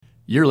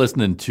You're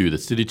listening to the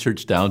City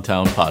Church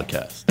Downtown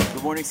podcast.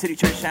 Good morning, City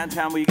Church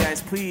Downtown. Will you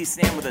guys please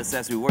stand with us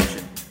as we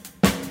worship?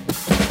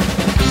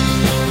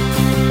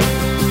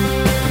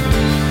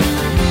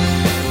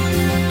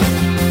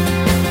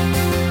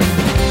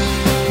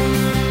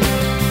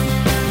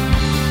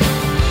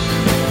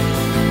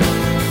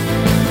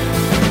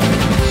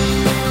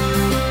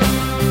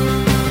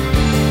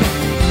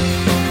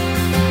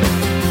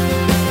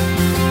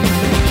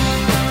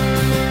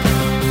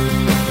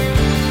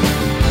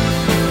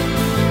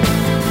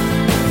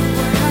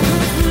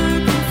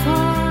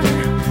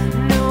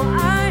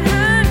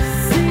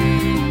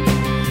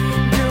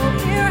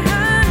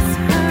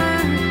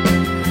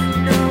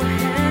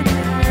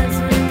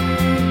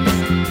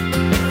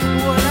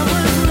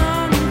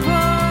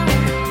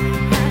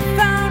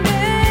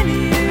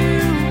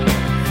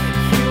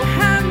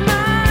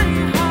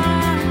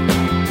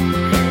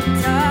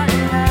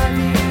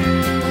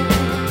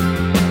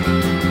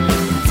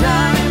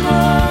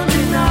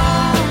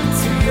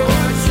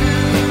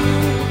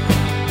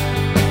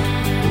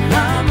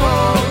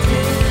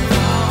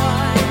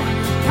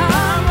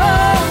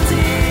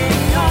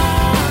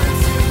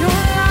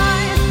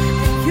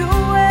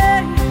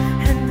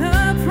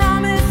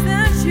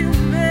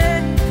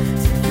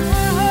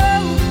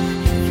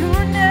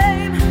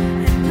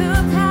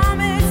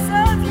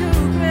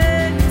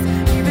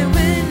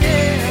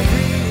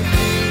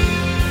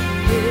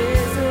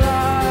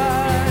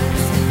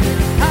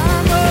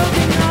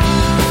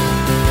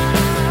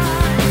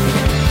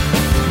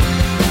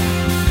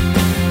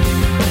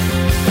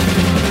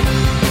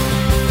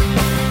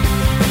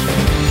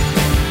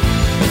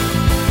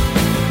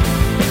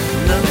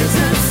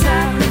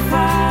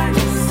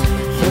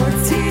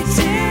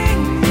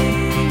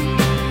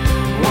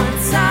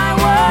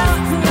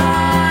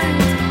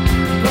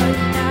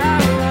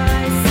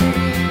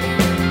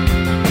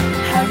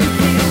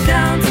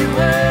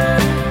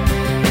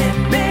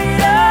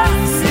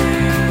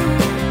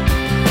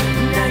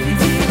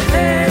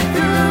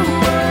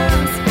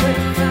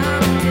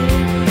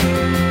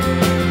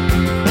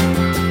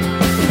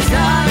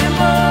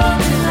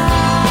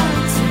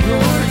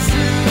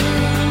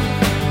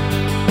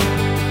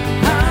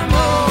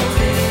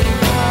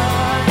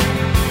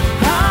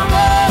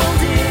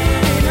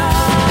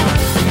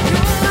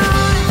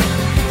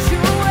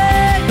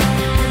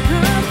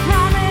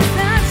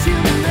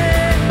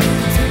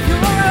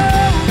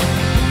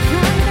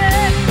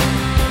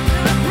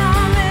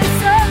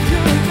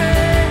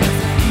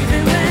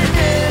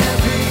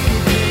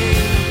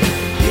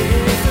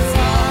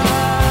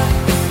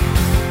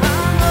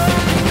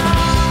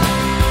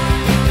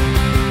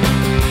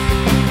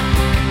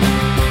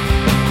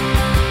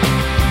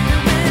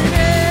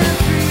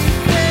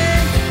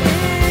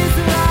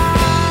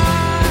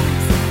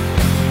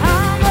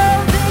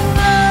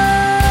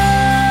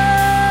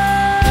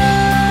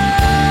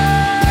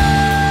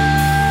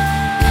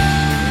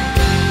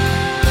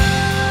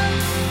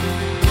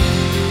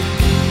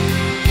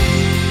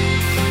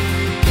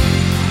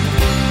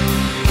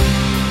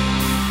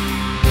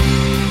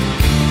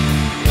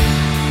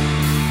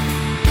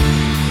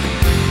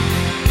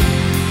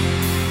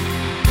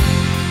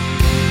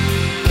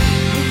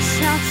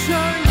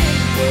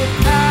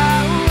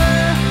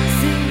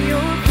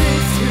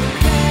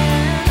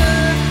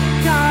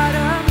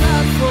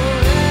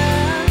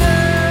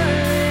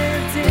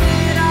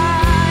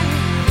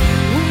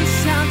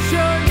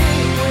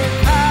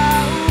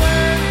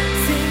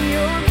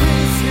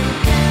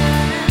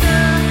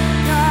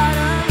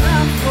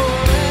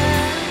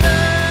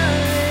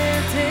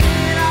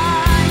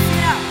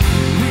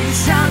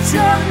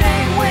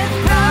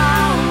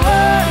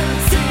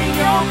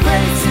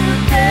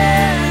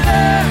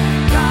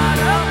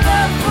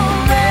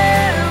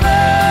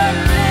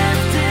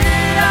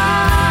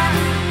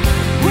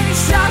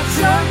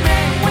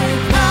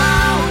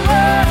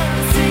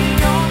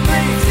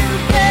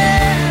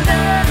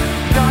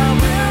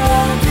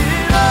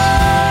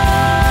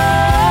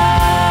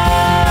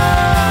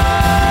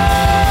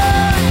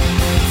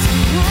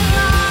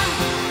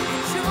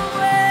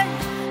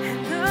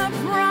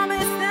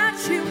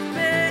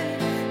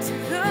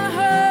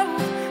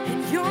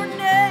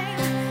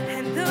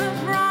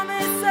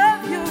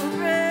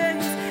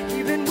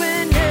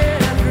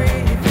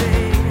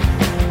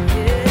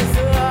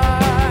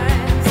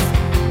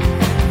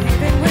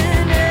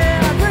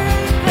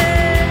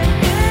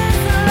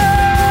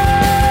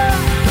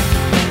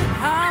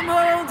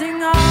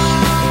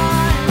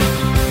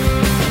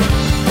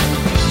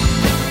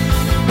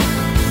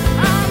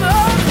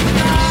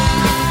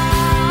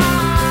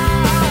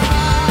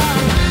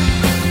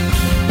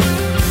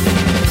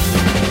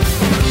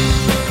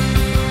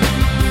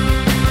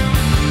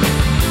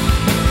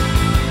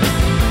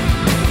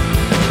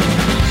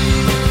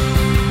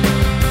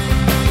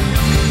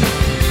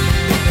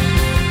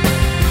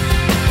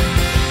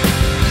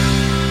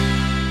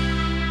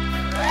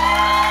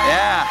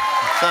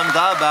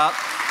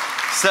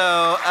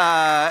 So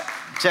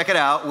check it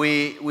out.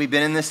 We've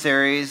been in this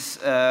series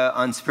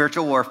on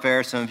spiritual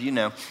warfare. Some of you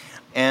know.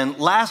 And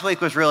last week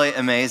was really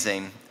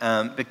amazing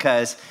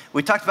because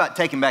we talked about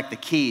taking back the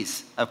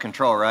keys of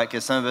control, right?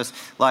 Because some of us,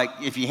 like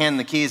if you hand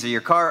the keys of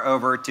your car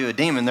over to a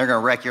demon, they're going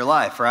to wreck your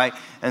life, right?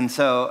 And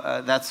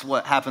so that's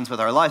what happens with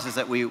our lives, is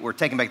that we're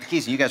taking back the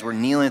keys. And you guys were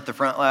kneeling at the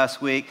front last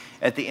week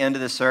at the end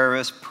of the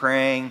service,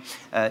 praying,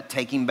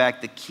 taking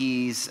back the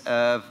keys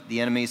of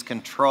the enemy's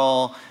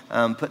control,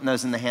 putting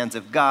those in the hands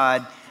of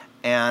God.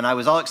 And I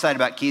was all excited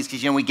about keys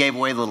because, we gave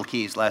away the little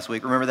keys last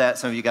week. Remember that?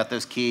 Some of you got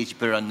those keys. You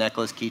put it on a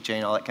necklace,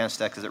 keychain, all that kind of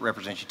stuff because it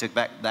represents you took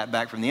that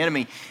back from the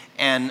enemy.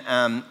 And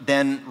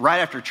then right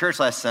after church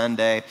last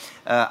Sunday,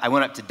 I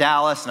went up to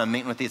Dallas, and I'm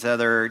meeting with these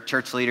other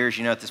church leaders,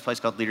 at this place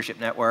called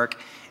Leadership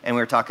Network. And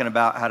we were talking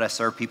about how to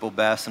serve people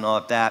best and all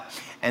of that.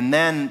 And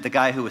then the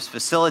guy who was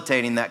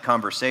facilitating that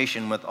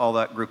conversation with all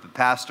that group of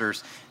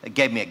pastors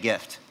gave me a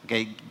gift.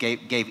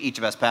 Gave each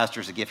of us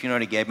pastors a gift. You know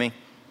what he gave me?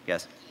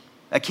 Yes.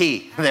 A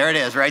key. There it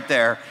is, right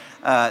there.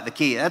 The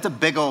key. That's a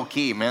big old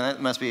key, man.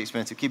 That must be an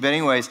expensive key. But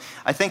anyways,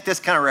 I think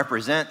this kind of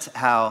represents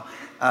how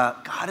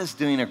God is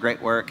doing a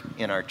great work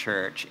in our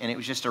church. And it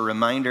was just a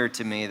reminder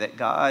to me that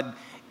God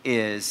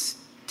is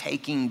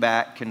taking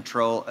back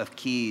control of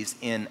keys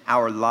in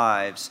our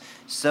lives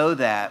so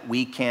that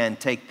we can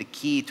take the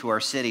key to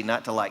our city,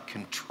 not to like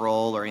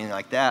control or anything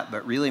like that,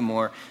 but really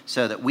more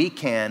so that we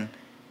can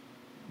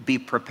be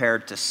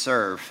prepared to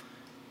serve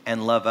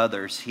and love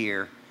others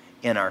here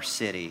in our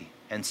city.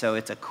 And so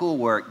it's a cool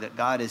work that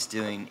God is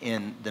doing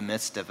in the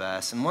midst of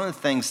us. And one of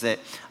the things that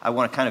I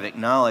want to kind of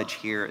acknowledge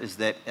here is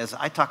that as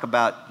I talk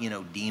about,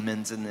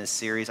 demons in this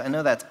series, I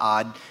know that's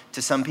odd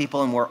to some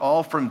people, and we're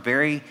all from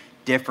very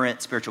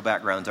different spiritual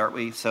backgrounds, aren't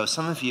we? So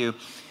some of you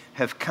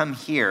have come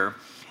here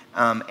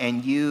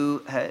and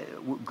you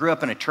grew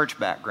up in a church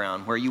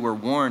background where you were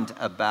warned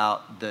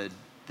about the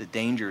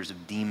dangers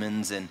of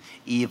demons and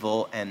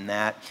evil and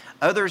that.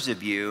 Others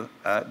of you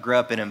grew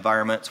up in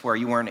environments where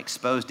you weren't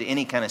exposed to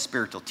any kind of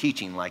spiritual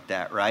teaching like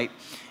that, right?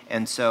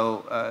 And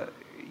so,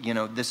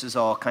 this is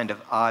all kind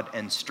of odd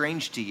and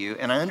strange to you.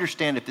 And I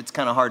understand if it's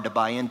kind of hard to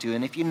buy into.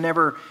 And if you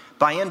never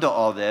buy into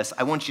all this,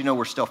 I want you to know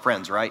we're still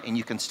friends, right? And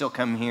you can still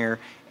come here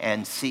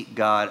and seek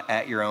God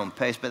at your own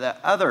pace. But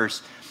that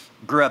others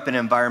grew up in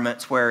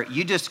environments where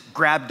you just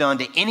grabbed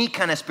onto any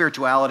kind of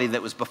spirituality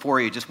that was before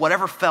you, just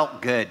whatever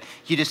felt good,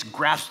 you just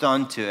grasped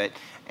onto it,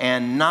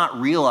 and not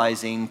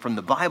realizing from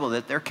the Bible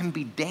that there can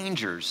be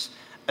dangers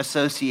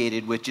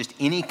associated with just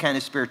any kind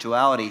of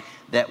spirituality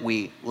that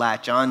we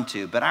latch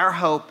onto. But our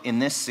hope in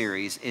this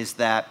series is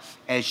that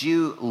as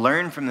you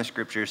learn from the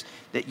scriptures,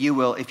 that you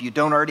will, if you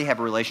don't already have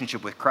a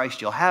relationship with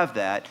Christ, you'll have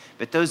that.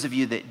 But those of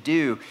you that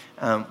do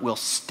will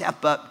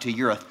step up to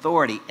your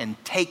authority and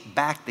take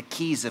back the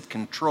keys of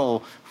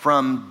control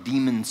from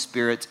demon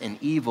spirits and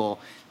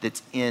evil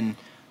that's in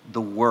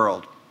the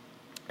world.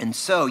 And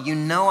so,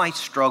 I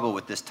struggle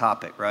with this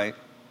topic, right?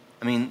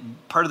 I mean,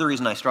 part of the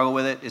reason I struggle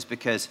with it is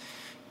because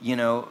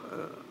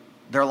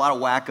there are a lot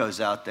of wackos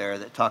out there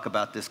that talk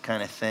about this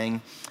kind of thing.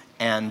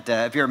 And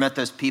have you ever met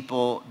those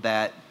people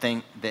that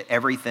think that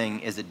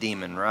everything is a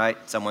demon, right?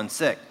 Someone's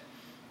sick.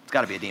 It's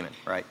got to be a demon,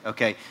 right?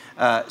 Okay.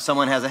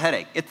 Someone has a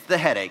headache. It's the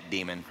headache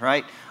demon,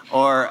 right?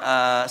 Or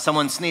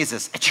someone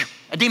sneezes.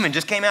 A demon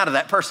just came out of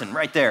that person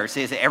right there.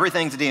 See,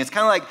 everything's a demon. It's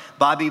kind of like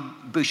Bobby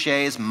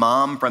Boucher's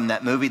mom from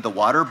that movie, The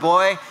Water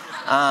Boy.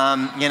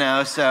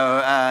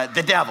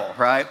 The devil,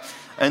 right?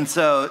 And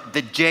so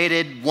the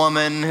jaded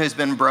woman who's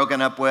been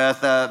broken up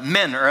with,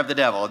 men are of the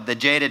devil. The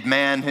jaded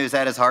man who's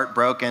had his heart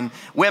broken,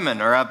 women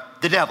are of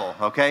the devil,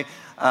 okay?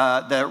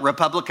 The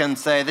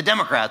Republicans say the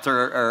Democrats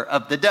are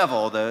of the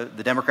devil. The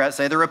Democrats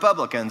say the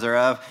Republicans are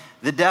of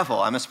the devil.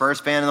 I'm a Spurs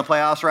fan in the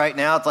playoffs right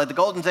now. It's like the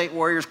Golden State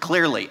Warriors,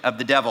 clearly of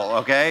the devil,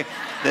 okay?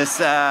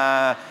 This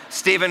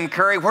Stephen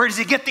Curry, where does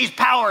he get these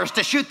powers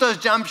to shoot those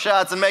jump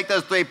shots and make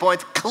those 3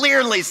 points?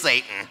 Clearly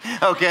Satan,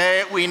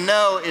 okay? We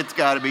know it's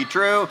got to be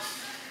true.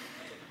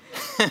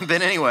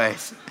 But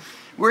anyways,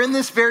 we're in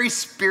this very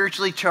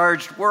spiritually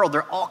charged world.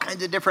 There are all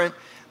kinds of different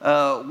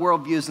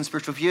worldviews and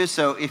spiritual views.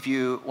 So if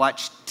you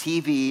watch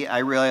TV, I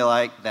really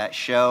like that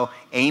show,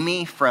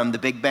 Amy from The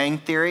Big Bang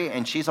Theory,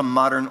 and she's a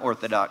modern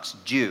Orthodox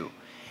Jew.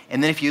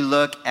 And then if you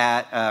look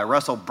at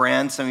Russell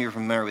Brand, some of you are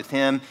familiar with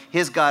him,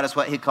 his God is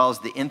what he calls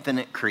the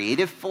infinite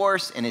creative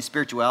force, and his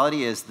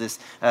spirituality is this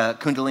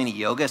Kundalini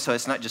yoga, so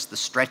it's not just the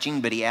stretching,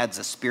 but he adds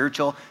a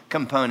spiritual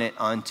component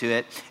onto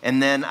it.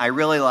 And then I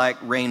really like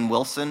Rainn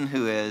Wilson,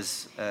 who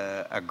is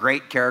a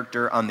great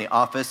character on The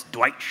Office,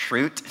 Dwight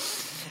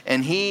Schrute.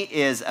 And he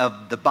is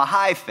of the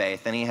Baha'i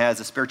faith, and he has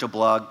a spiritual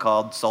blog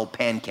called Soul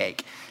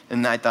Pancake.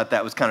 And I thought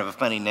that was kind of a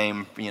funny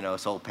name,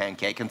 Soul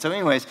Pancake. And so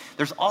anyways,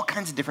 there's all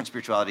kinds of different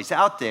spiritualities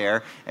out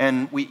there.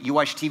 And you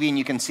watch TV and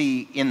you can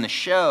see in the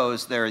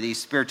shows, there are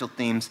these spiritual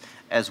themes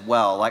as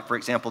well. Like, for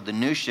example, the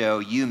new show,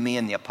 You, Me,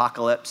 and the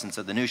Apocalypse. And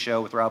so the new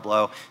show with Rob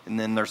Lowe. And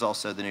then there's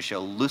also the new show,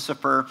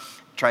 Lucifer,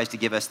 tries to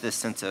give us this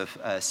sense of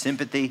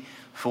sympathy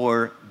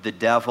for the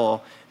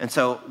devil. And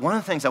so one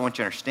of the things I want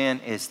you to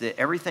understand is that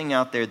everything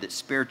out there that's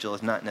spiritual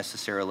is not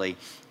necessarily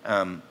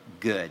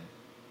good.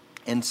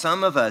 And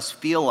some of us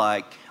feel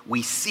like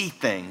we see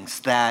things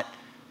that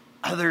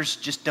others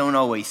just don't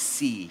always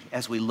see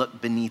as we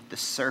look beneath the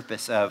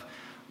surface of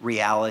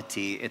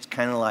reality. It's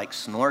kind of like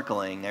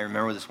snorkeling. I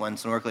remember this one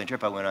snorkeling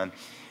trip I went on.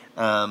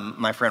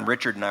 My friend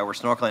Richard and I were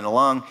snorkeling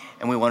along,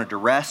 and we wanted to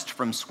rest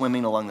from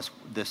swimming along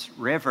this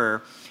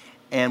river.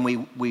 And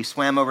we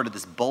swam over to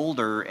this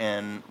boulder,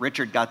 and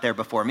Richard got there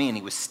before me, and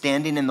he was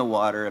standing in the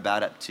water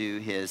about up to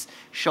his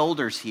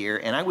shoulders here,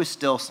 and I was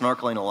still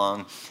snorkeling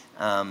along,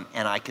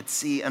 and I could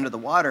see under the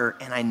water,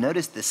 and I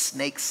noticed this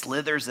snake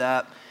slithers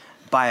up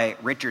by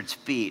Richard's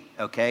feet,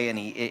 okay, and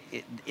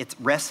it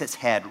rests its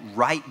head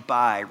right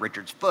by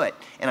Richard's foot,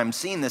 and I'm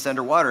seeing this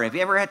underwater. Have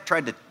you ever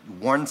tried to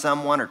warn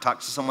someone or talk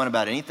to someone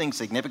about anything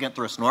significant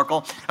through a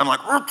snorkel? I'm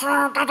like,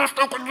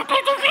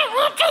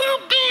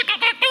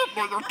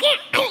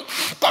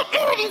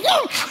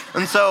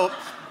 and so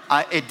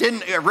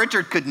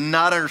Richard could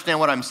not understand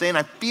what I'm saying.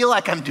 I feel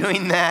like I'm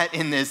doing that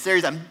in this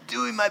series. I'm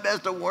doing my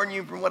best to warn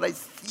you from what I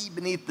see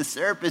beneath the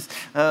surface.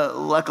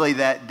 Luckily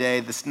that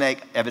day, the snake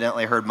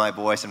evidently heard my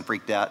voice and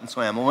freaked out and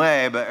swam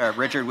away, but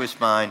Richard was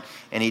fine,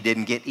 and he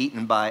didn't get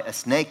eaten by a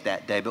snake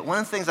that day. But one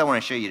of the things I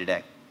want to show you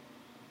today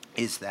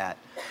is that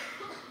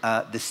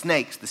the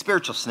snakes, the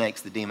spiritual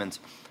snakes, the demons,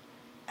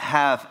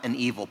 have an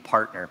evil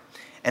partner.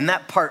 And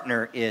that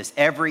partner is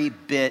every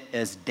bit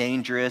as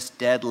dangerous,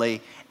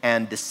 deadly,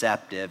 and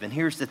deceptive. And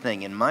here's the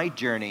thing, in my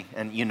journey,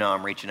 and you know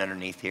I'm reaching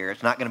underneath here,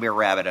 it's not gonna be a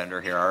rabbit under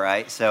here, all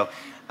right? So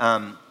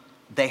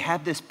they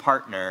have this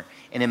partner,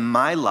 and in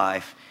my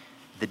life,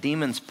 the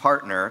demon's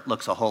partner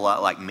looks a whole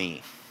lot like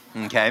me,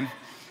 okay?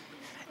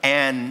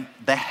 And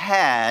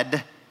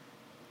the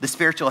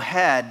spiritual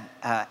head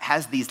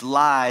has these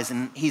lies,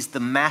 and he's the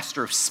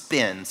master of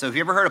spin. So have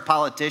you ever heard a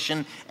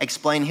politician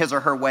explain his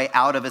or her way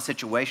out of a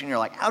situation? You're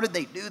like, how did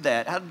they do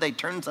that? How did they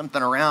turn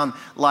something around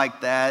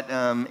like that?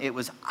 It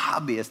was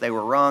obvious they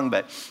were wrong,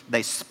 but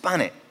they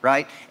spun it,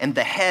 right? And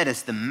the head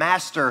is the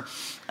master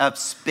of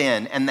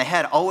spin. And the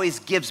head always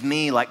feeds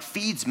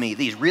me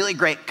these really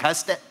great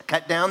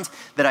cut downs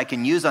that I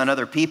can use on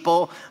other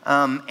people.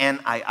 And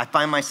I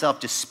find myself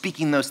just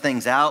speaking those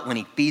things out when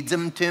he feeds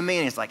them to me.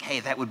 And he's like, hey,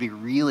 that would be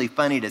really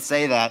funny to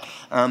say that.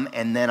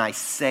 And then I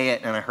say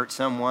it and I hurt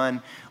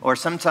someone. Or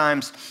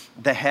sometimes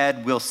the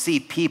head will see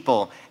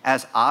people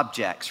as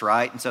objects,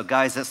 right? And so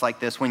guys, it's like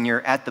this when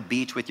you're at the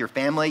beach with your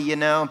family, you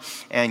know,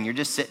 and you're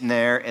just sitting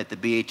there at the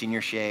beach in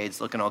your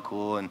shades, looking all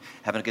cool and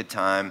having a good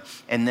time.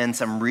 And then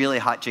some really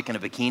hot chick in a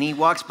bikini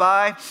walks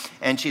by,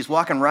 and she's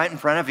walking right in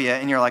front of you,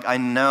 and you're like, I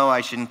know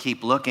I shouldn't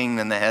keep looking.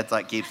 And the head's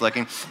like, keeps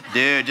looking.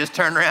 Dude, just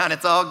turn around.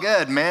 It's all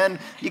good, man.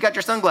 You got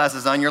your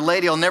sunglasses on. Your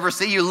lady will never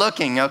see you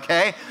looking,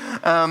 okay?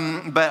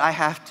 But I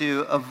have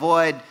to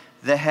avoid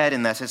the head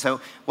in that. So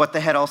what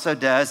the head also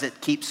does, it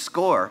keeps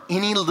score.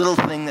 Any little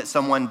thing that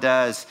someone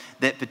does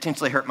that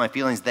potentially hurt my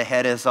feelings, the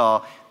head is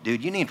all,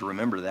 dude, you need to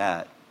remember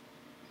that.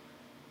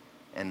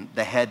 And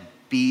the head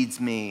feeds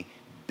me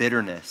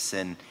bitterness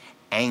and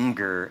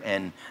anger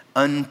and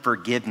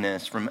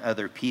unforgiveness from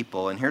other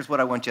people. And here's what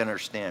I want you to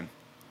understand.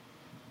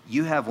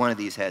 You have one of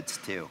these heads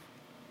too.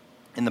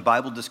 And the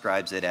Bible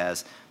describes it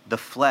as the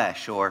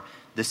flesh or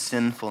the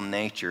sinful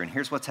nature. And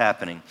here's what's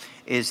happening,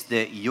 is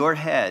that your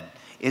head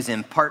is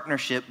in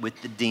partnership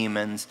with the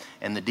demons,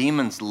 and the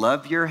demons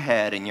love your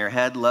head, and your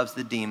head loves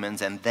the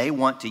demons, and they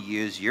want to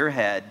use your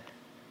head,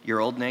 your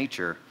old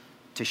nature,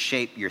 to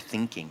shape your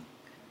thinking,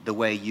 the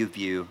way you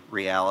view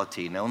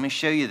reality. Now let me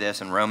show you this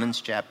in Romans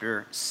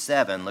chapter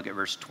 7. Look at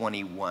verse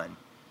 21.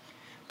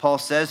 Paul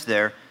says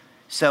there,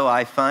 so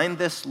I find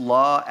this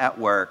law at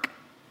work.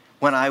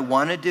 When I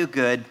want to do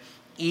good,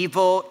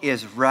 evil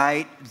is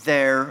right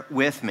there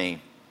with me.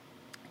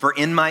 For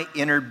in my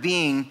inner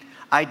being,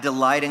 I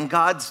delight in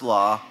God's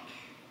law,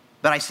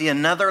 but I see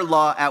another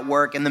law at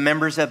work in the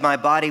members of my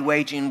body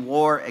waging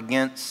war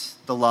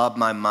against the law of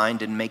my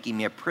mind and making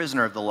me a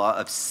prisoner of the law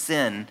of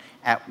sin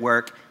at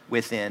work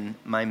within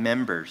my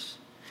members.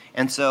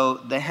 And so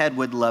the head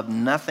would love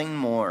nothing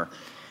more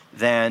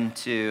than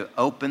to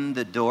open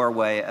the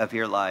doorway of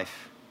your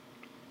life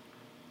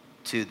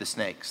to the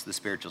snakes, the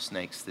spiritual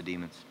snakes, the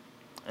demons.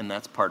 And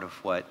that's part of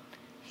what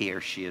he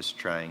or she is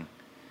trying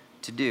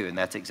to do. And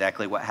that's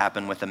exactly what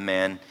happened with a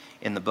man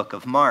in the book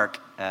of Mark,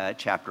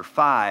 chapter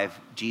 5.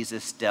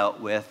 Jesus dealt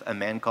with a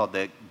man called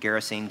the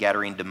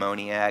Gadarene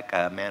demoniac,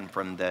 a man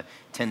from the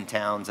 10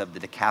 towns of the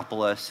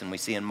Decapolis. And we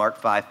see in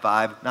Mark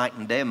 5:5, night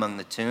and day among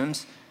the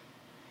tombs.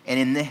 And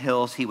in the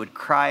hills he would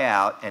cry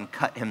out and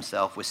cut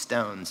himself with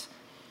stones.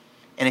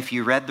 And if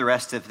you read the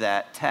rest of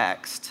that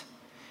text,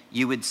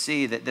 you would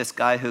see that this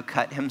guy who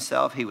cut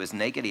himself, he was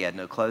naked, he had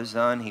no clothes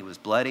on, he was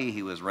bloody,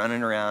 he was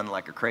running around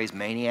like a crazed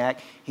maniac,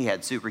 he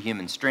had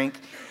superhuman strength.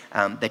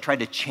 They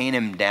tried to chain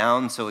him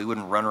down so he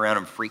wouldn't run around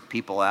and freak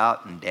people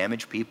out and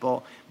damage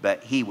people,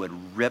 but he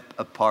would rip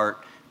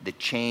apart the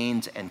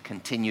chains and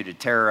continue to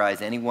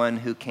terrorize anyone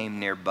who came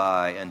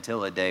nearby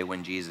until a day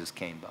when Jesus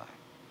came by.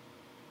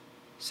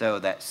 So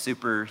that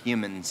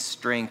superhuman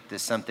strength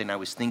is something I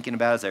was thinking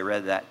about as I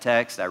read that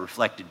text. I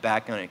reflected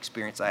back on an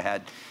experience I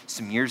had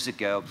some years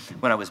ago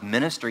when I was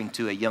ministering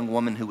to a young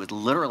woman who was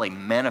literally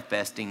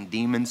manifesting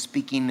demons,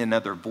 speaking in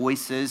other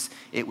voices.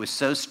 It was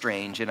so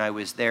strange, and I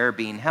was there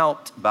being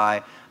helped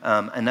by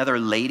another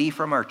lady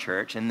from our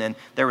church, and then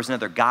there was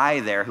another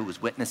guy there who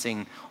was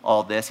witnessing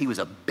all this. He was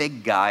a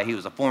big guy. He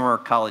was a former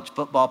college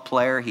football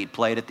player. He'd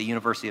played at the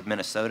University of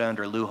Minnesota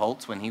under Lou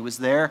Holtz when he was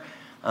there.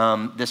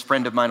 This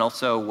friend of mine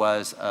also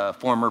was a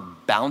former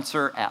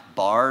bouncer at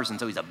bars, and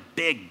so he's a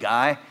big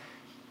guy.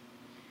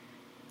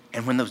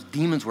 And when those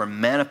demons were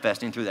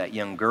manifesting through that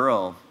young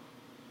girl,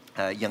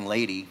 young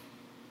lady,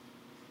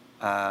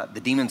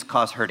 the demons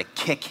caused her to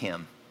kick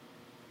him.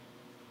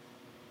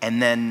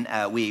 And then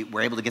we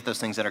were able to get those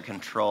things under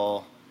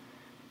control.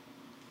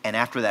 And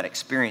after that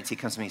experience, he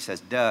comes to me and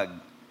says, Doug,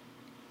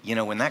 you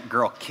know, when that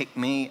girl kicked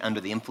me under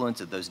the influence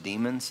of those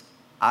demons,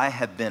 I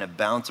have been a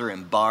bouncer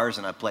in bars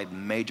and I played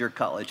major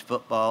college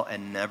football,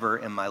 and never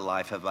in my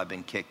life have I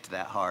been kicked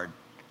that hard.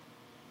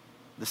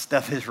 This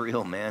stuff is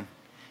real, man.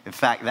 In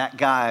fact, that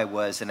guy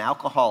was an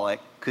alcoholic,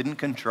 couldn't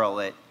control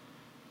it.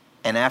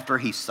 And after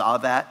he saw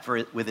that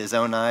with his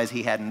own eyes,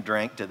 he hadn't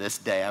drank to this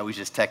day. I was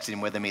just texting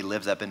with him. He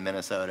lives up in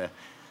Minnesota.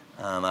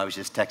 I was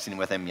just texting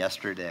with him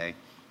yesterday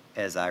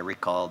as I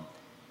recalled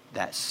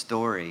that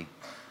story.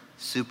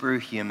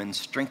 Superhuman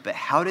strength. But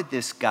how did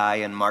this guy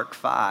in Mark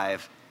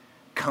 5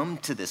 come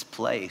to this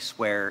place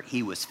where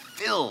he was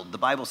filled? The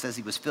Bible says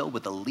he was filled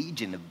with a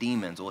legion of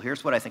demons. Well,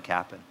 here's what I think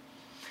happened,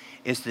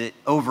 is that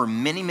over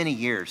many, many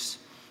years,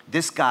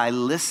 this guy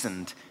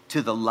listened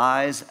to the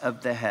lies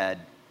of the head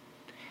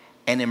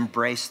and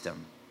embraced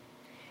them.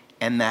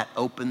 And that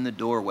opened the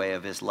doorway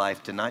of his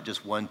life to not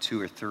just 1,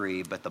 2, or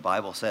 3, but the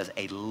Bible says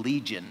a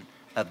legion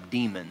of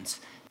demons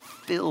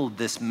filled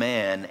this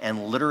man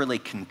and literally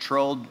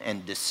controlled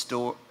and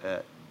destroyed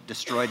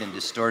and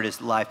distorted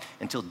his life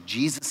until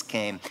Jesus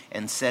came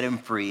and set him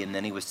free, and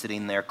then he was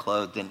sitting there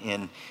clothed and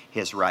in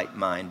his right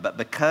mind. But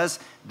because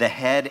the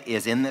head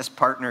is in this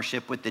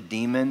partnership with the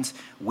demons,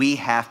 we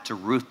have to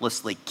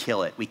ruthlessly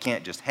kill it. We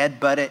can't just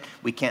headbutt it.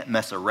 We can't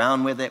mess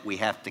around with it. We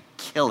have to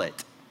kill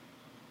it.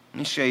 Let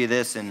me show you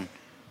this in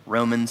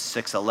Romans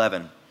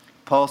 6:11.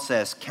 Paul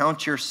says,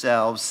 count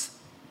yourselves,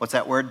 what's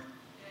that word?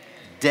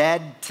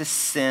 Dead to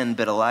sin,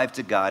 but alive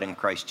to God in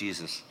Christ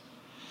Jesus.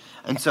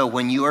 And so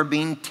when you are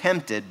being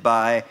tempted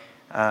by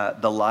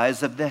the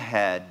lies of the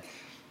head,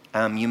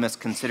 you must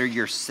consider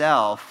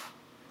yourself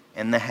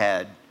and the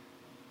head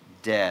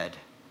dead.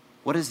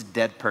 What does a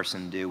dead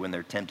person do when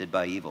they're tempted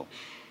by evil?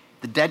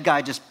 The dead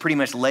guy just pretty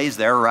much lays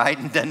there, right,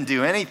 and doesn't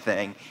do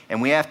anything.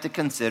 And we have to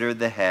consider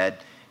the head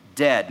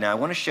dead. Now, I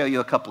want to show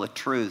you a couple of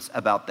truths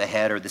about the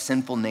head, or the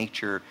sinful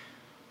nature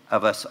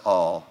of us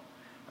all.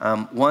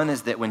 One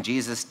is that when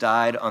Jesus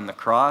died on the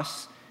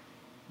cross,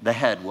 the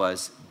head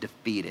was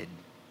defeated.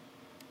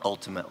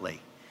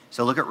 Ultimately.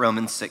 So look at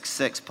Romans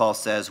 6:6. Paul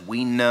says,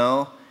 we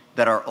know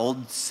that our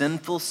old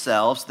sinful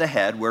selves, the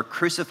head, were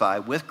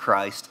crucified with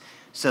Christ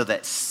so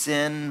that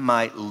sin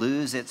might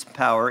lose its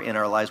power in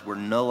our lives. We're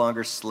no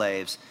longer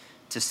slaves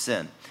to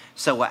sin.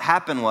 So what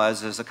happened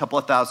was a couple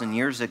of thousand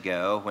years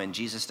ago when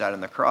Jesus died on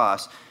the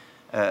cross,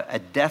 a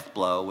death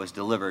blow was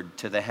delivered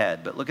to the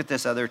head. But look at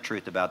this other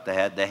truth about the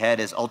head. The head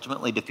is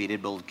ultimately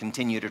defeated, but will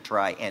continue to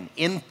try and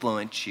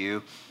influence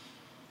you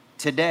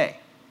today.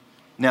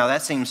 Now,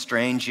 that seems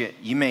strange.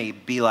 You may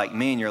be like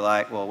me and you're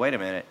like, well, wait a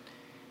minute.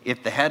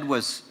 If the head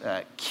was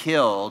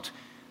killed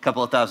a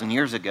couple of thousand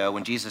years ago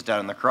when Jesus died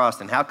on the cross,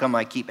 then how come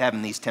I keep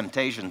having these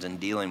temptations and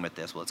dealing with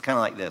this? Well, it's kind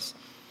of like this.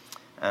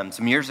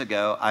 Some years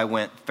ago, I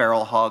went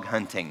feral hog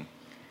hunting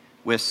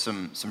with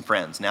some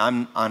friends. Now,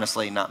 I'm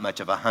honestly not much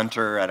of a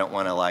hunter. I don't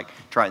want to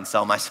try and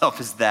sell myself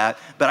as that.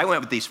 But I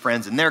went with these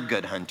friends, and they're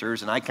good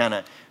hunters, and I kind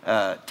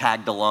of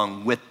tagged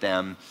along with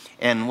them.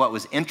 And what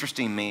was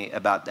interesting to me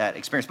about that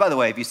experience, by the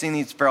way, have you seen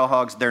these feral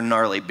hogs? They're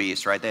gnarly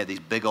beasts, right? They have these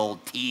big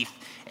old teeth.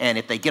 And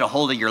if they get a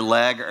hold of your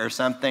leg or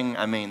something,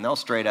 I mean, they'll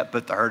straight up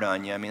put the hurt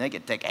on you. I mean, they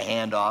could take a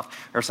hand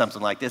off or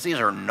something like this. These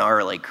are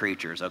gnarly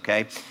creatures,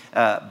 okay?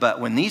 But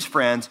when these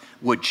friends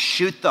would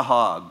shoot the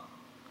hog,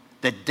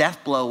 the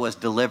death blow was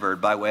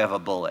delivered by way of a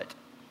bullet.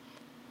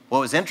 What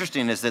was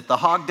interesting is that the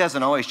hog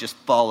doesn't always just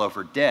fall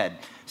over dead.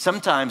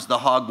 Sometimes the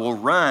hog will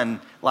run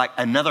like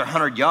another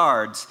 100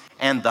 yards,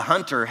 and the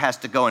hunter has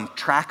to go and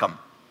track him.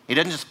 He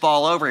doesn't just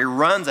fall over. He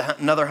runs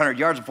another 100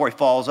 yards before he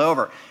falls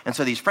over. And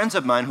so these friends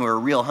of mine who are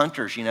real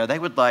hunters, they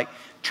would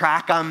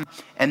track them.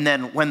 And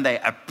then when they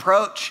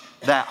approach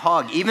that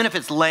hog, even if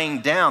it's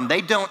laying down,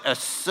 they don't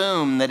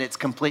assume that it's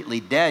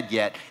completely dead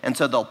yet. And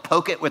so they'll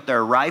poke it with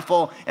their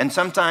rifle. And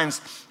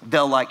sometimes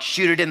they'll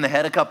shoot it in the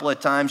head a couple of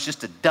times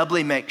just to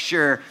doubly make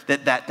sure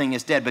that that thing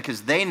is dead,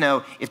 because they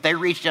know if they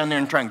reach down there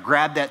and try and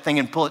grab that thing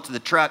and pull it to the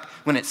truck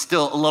when it's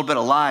still a little bit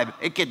alive,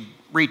 it could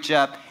reach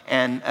up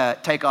and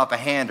take off a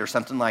hand or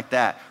something like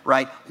that,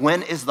 right?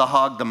 When is the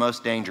hog the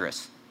most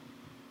dangerous?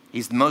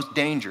 He's the most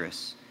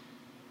dangerous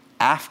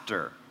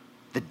after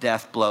the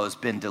death blow has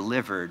been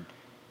delivered,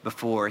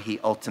 before he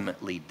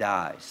ultimately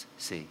dies,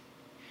 see?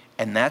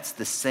 And that's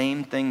the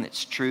same thing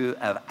that's true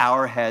of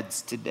our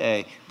heads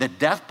today. The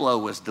death blow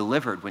was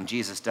delivered when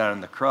Jesus died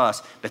on the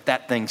cross, but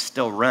that thing's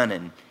still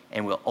running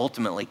and will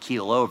ultimately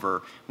keel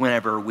over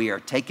whenever we are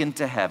taken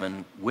to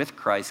heaven with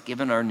Christ,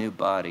 given our new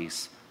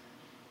bodies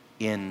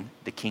in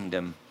the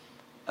kingdom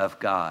of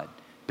God.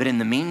 But in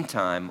the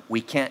meantime,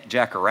 we can't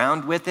jack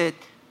around with it.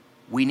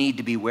 We need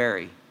to be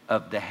wary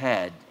of the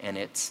head and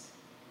its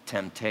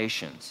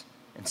temptations.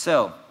 And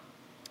so,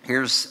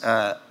 here's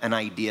an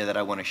idea that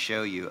I want to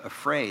show you, a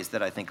phrase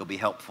that I think will be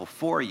helpful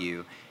for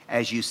you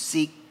as you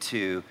seek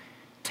to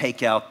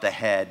take out the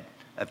head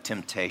of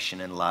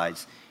temptation and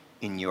lies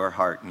in your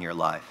heart and your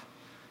life.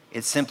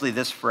 It's simply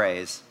this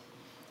phrase,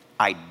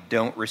 I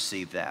don't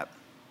receive that.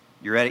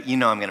 You ready? You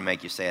know I'm going to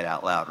make you say it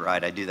out loud,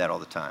 right? I do that all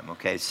the time,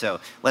 okay? So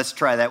let's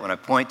try that. When I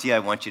point to you, I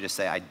want you to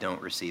say, I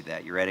don't receive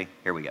that. You ready?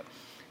 Here we go.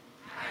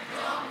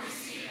 I don't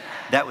receive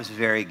that. That was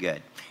very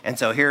good. And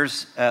so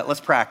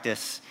let's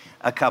practice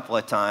a couple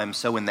of times.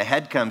 So when the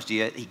head comes to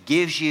you, he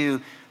gives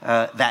you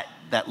that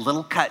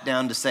little cut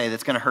down to say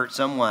that's going to hurt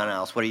someone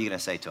else. What are you going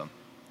to say to him?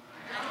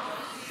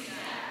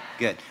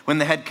 Good. When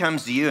the head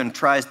comes to you and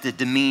tries to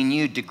demean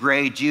you,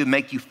 degrade you,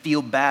 make you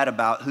feel bad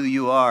about who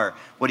you are,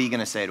 what are you going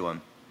to say to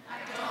him?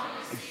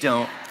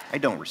 I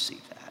don't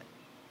receive that.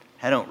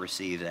 I don't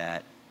receive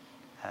that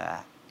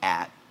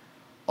at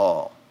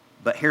all.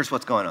 But here's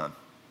what's going on.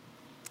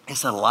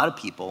 It's that a lot of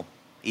people,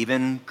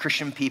 even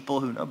Christian people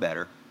who know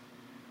better,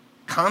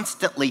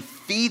 constantly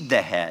feed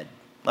the head,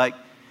 like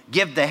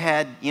give the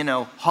head,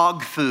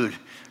 hog food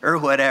or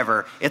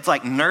whatever. It's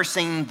like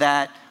nursing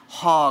that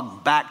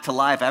hog back to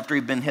life after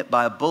he'd been hit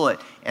by a bullet.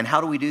 And how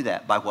do we do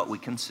that? By what we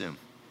consume.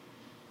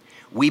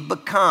 We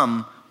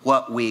become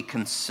what we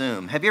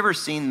consume. Have you ever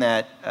seen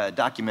that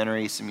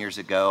documentary some years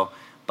ago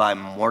by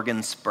Morgan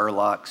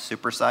Spurlock,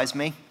 Super Size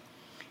Me?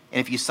 And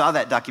if you saw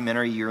that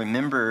documentary, you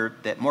remember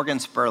that Morgan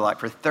Spurlock,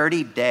 for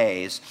 30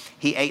 days,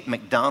 he ate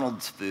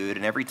McDonald's food,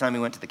 and every time he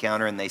went to the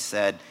counter and they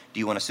said, do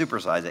you want to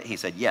supersize it? He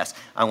said, yes,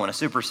 I want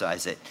to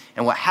supersize it.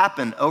 And what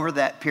happened over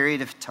that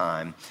period of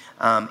time,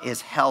 his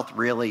health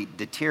really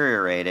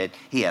deteriorated.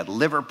 He had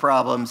liver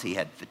problems, he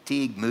had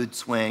fatigue, mood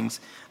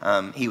swings.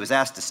 He was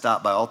asked to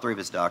stop by all three of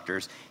his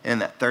doctors. And in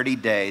that 30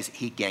 days,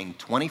 he gained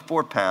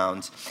 24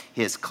 pounds.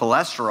 His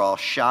cholesterol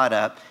shot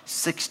up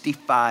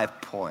 65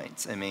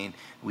 points. I mean,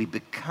 we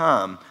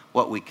become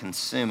what we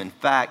consume. In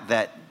fact,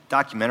 that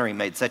documentary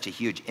made such a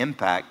huge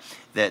impact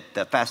that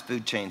the fast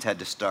food chains had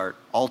to start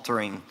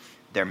altering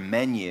their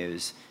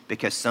menus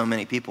because so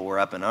many people were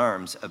up in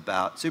arms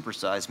about Super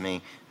Size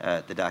Me,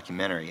 the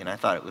documentary. And I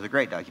thought it was a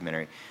great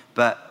documentary.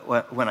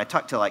 But when I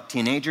talk to like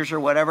teenagers or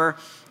whatever,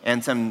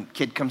 and some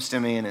kid comes to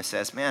me and it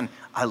says, man,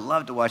 I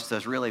love to watch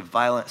those really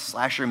violent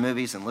slasher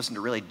movies and listen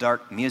to really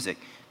dark music,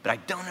 but I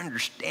don't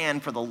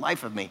understand for the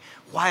life of me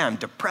why I'm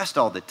depressed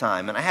all the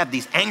time. And I have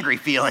these angry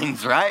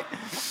feelings, right?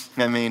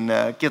 I mean,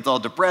 kid's all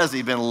depressed.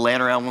 He's been laying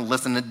around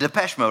listening to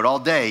Depeche Mode all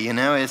day,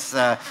 It's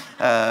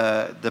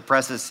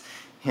depresses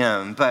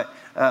him. But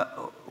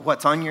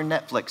what's on your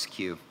Netflix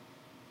queue,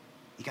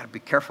 you got to be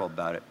careful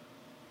about it.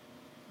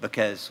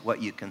 Because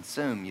what you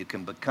consume, you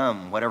can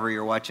become. Whatever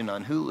you're watching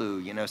on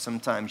Hulu,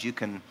 sometimes you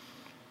can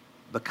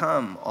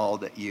become all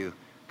that you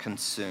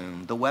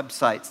consume. The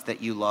websites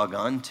that you log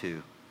on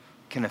to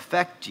can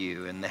affect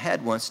you, and the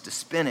head wants to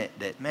spin it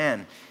that,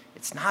 man,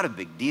 it's not a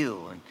big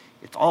deal, and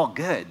it's all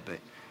good, but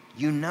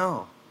you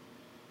know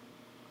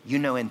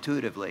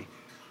intuitively,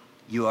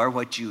 you are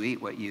what you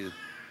eat, what you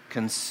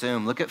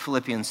consume. Look at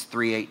Philippians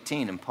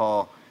 3:18, and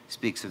Paul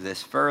speaks of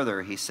this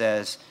further. He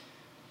says,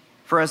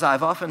 for as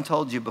I've often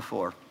told you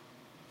before,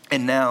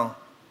 and now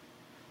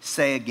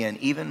say again,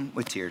 even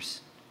with tears,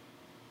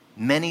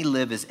 many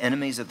live as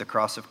enemies of the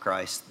cross of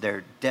Christ.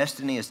 Their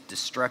destiny is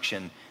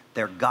destruction.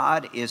 Their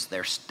God is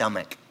their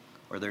stomach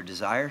or their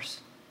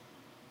desires,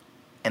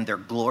 and their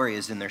glory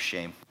is in their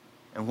shame.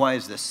 And why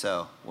is this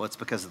so? Well, it's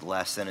because of the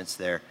last sentence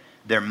there.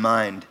 Their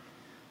mind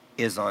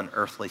is on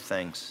earthly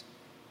things.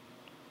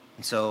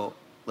 And so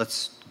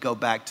let's go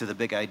back to the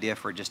big idea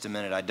for just a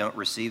minute. I don't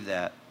receive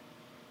that.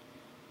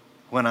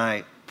 When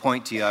I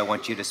point to you, I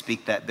want you to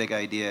speak that big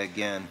idea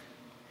again.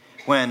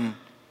 When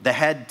the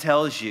head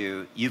tells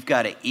you you've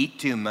got to eat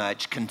too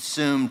much,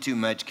 consume too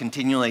much,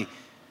 continually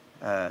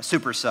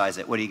supersize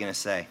it, what are you going to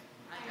say?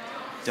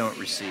 I don't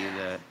receive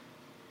that.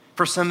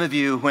 For some of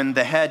you, when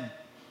the head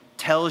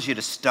tells you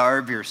to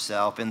starve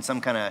yourself in some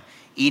kind of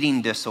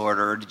eating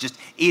disorder, to just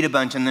eat a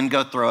bunch and then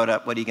go throw it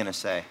up, what are you going to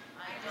say?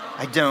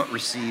 I don't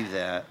receive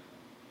that.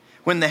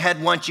 When the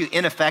head wants you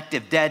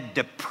ineffective, dead,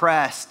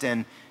 depressed,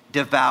 and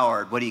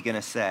devoured, what are you going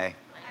to say?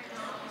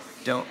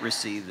 Don't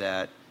receive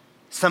that.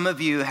 Some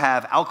of you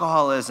have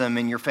alcoholism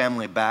in your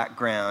family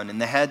background, and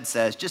the head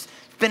says, just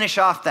finish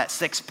off that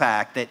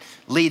 6-pack that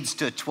leads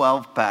to a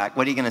 12-pack.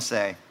 What are you going to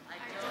say?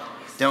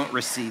 Don't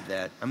receive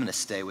that. I'm going to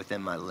stay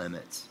within my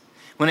limits.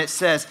 When it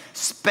says,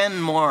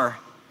 spend more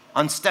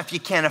on stuff you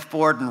can't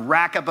afford and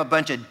rack up a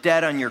bunch of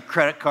debt on your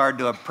credit card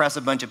to impress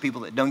a bunch of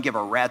people that don't give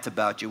a rat's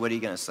about you, what are you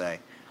going to say?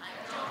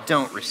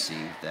 Don't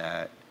receive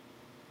that.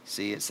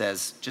 See, it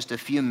says just a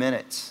few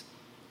minutes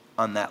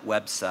on that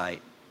website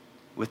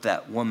with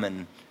that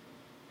woman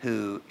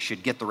who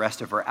should get the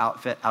rest of her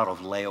outfit out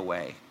of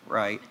layaway,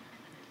 right?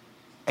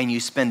 And you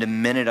spend a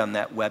minute on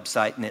that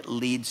website and it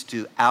leads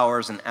to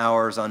hours and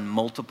hours on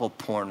multiple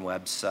porn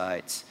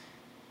websites.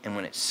 And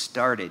when it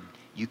started,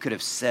 you could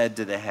have said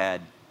to the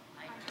head,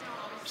 I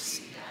don't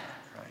see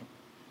that, right?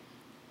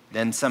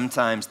 Then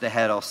sometimes the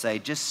head will say,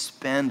 just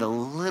spend a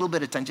little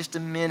bit of time, just a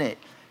minute,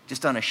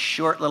 just on a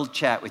short little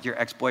chat with your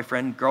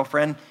ex-boyfriend,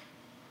 girlfriend,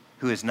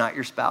 who is not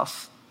your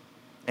spouse.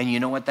 And you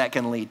know what that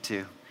can lead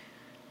to.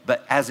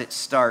 But as it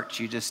starts,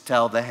 you just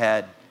tell the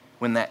head,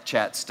 when that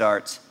chat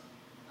starts,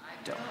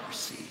 I don't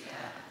receive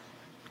that.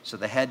 So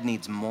the head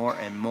needs more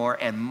and more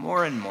and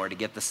more and more to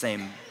get the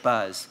same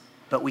buzz.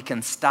 But we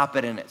can stop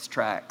it in its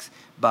tracks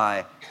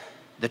by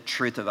the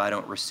truth of I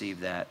don't receive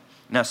that.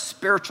 Now,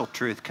 spiritual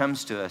truth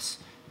comes to us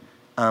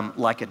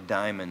like a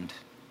diamond,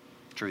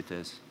 truth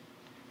is.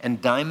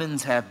 And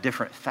diamonds have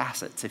different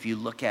facets if you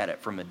look at it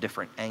from a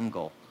different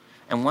angle.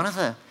 And one of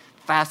the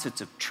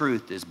facets of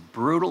truth is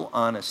brutal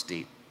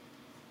honesty.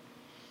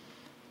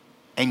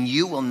 And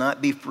you will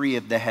not be free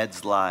of the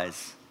head's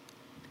lies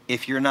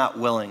if you're not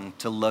willing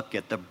to look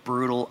at the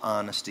brutal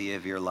honesty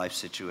of your life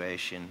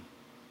situation.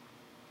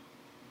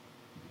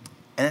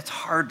 And it's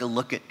hard to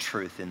look at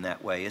truth in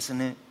that way,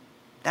 isn't it?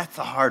 That's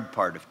the hard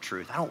part of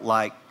truth. I don't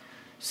like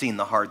seeing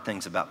the hard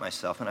things about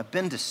myself. And I've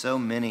been to so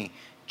many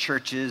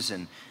churches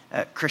and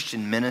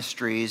Christian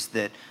ministries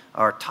that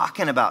are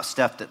talking about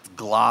stuff that's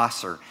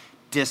gloss or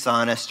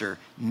dishonest or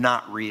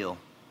not real.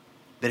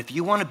 But if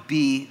you want to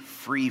be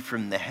free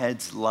from the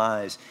head's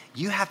lies,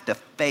 you have to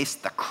face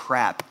the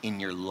crap in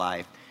your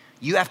life.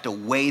 You have to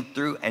wade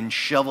through and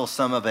shovel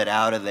some of it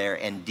out of there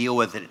and deal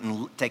with it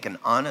and take an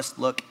honest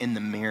look in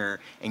the mirror.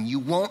 And you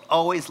won't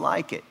always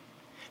like it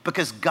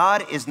because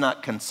God is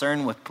not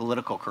concerned with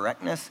political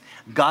correctness.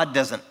 God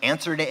doesn't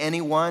answer to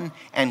anyone.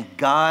 And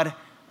God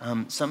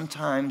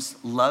sometimes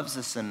loves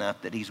us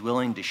enough that he's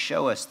willing to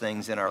show us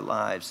things in our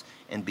lives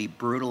and be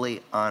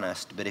brutally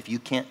honest. But if you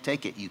can't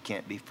take it, you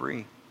can't be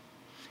free.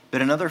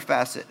 But another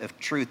facet of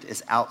truth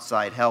is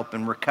outside help.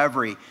 In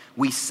recovery,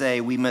 we say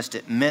we must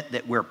admit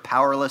that we're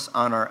powerless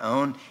on our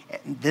own.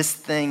 This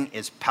thing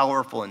is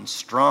powerful and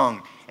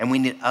strong, and we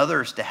need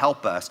others to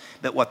help us.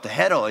 But what the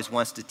head always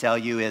wants to tell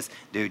you is,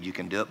 dude, you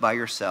can do it by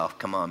yourself.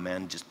 Come on,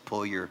 man, just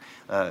pull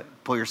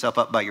yourself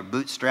up by your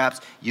bootstraps.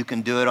 You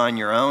can do it on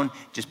your own.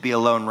 Just be a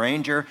lone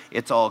ranger.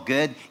 It's all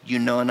good. You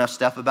know enough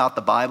stuff about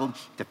the Bible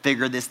to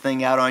figure this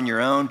thing out on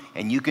your own,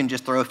 and you can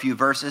just throw a few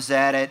verses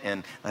at it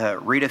and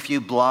read a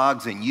few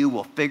blogs, and you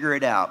will figure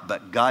it out.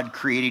 But God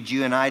created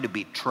you and I to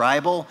be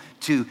tribal,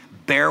 to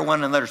bear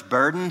one another's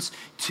burdens,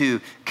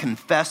 to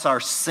confess our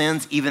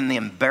sins, even the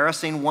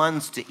embarrassing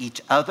ones, to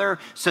each other,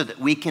 so that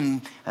we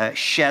can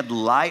shed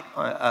light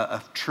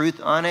of truth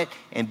on it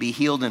and be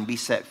healed and be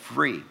set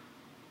free.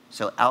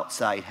 So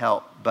outside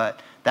help.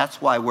 But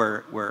that's why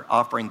we're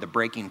offering the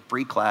Breaking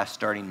Free class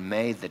starting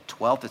May the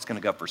 12th. It's going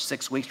to go for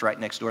 6 weeks right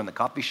next door in the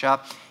coffee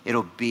shop.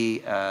 It'll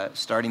be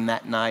starting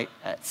that night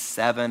at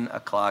 7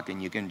 o'clock,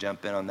 and you can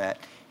jump in on that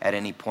at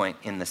any point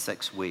in the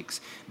 6 weeks.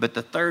 But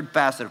the third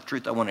facet of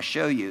truth I want to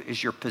show you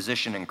is your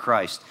position in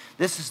Christ.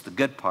 This is the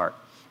good part,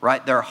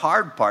 right? There are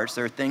hard parts.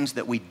 There are things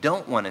that we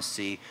don't want to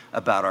see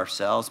about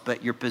ourselves,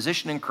 but your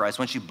position in Christ,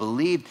 once you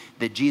believe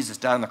that Jesus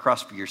died on the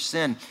cross for your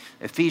sin,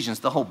 Ephesians,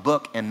 the whole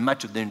book and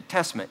much of the New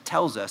Testament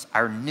tells us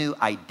our new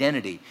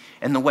identity.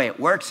 And the way it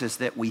works is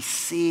that we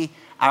see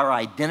our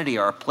identity,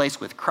 our place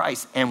with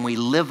Christ, and we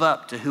live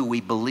up to who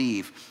we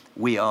believe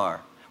we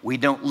are. We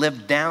don't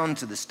live down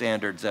to the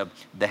standards of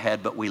the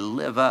head, but we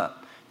live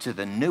up to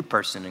the new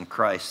person in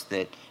Christ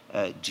that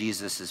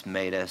Jesus has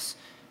made us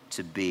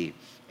to be.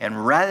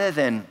 And rather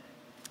than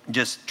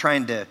just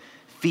trying to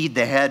feed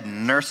the head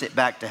and nurse it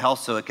back to health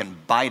so it can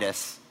bite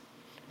us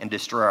and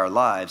destroy our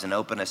lives and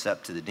open us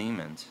up to the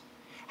demons,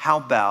 how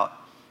about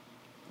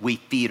we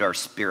feed our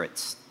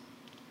spirits,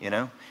 you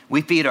know?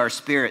 We feed our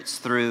spirits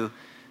through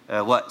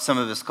what some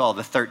of us call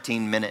the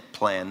 13-minute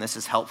plan. This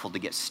is helpful to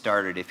get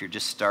started if you're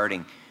just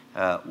starting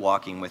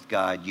walking with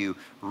God. You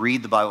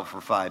read the Bible for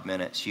 5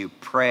 minutes. You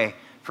pray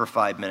for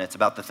 5 minutes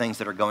about the things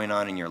that are going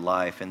on in your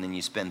life, and then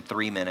you spend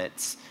 3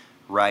 minutes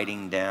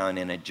writing down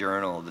in a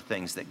journal the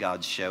things that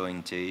God's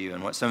showing to you.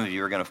 And what some of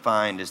you are going to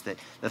find is that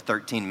the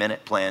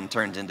 13-minute plan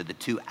turns into the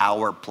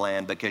 2-hour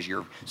plan because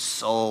your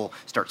soul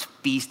starts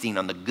feasting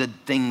on the good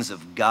things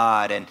of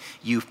God, and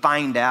you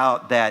find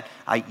out that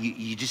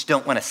you just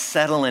don't want to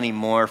settle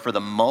anymore for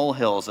the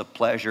molehills of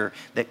pleasure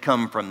that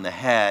come from the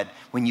head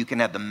when you can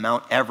have the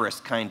Mount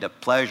Everest kind of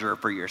pleasure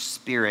for your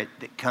spirit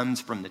that comes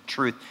from the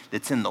truth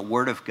that's in the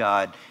Word of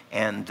God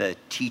and the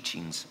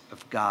teachings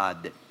of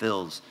God that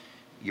fills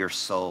your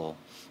soul.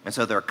 And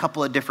so there are a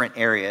couple of different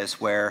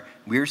areas where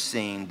we're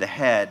seeing the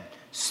head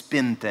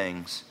spin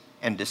things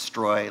and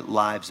destroy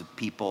lives of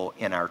people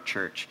in our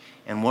church.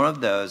 And one of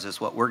those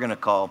is what we're going to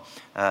call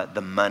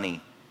the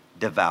money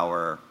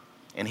devourer.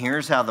 And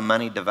here's how the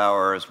money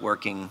devourer is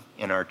working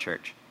in our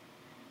church.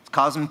 It's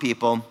causing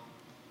people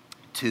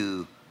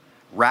to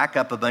rack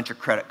up a bunch of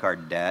credit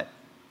card debt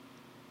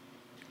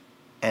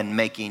and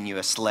making you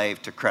a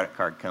slave to credit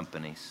card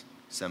companies,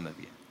 some of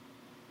you.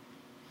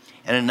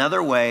 And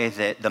another way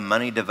that the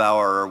money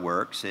devourer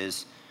works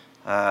is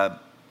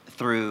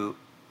through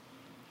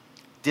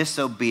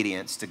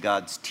disobedience to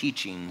God's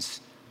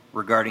teachings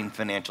regarding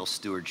financial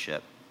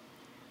stewardship.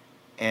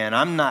 And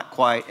I'm not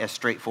quite as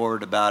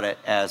straightforward about it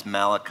as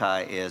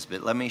Malachi is,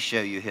 but let me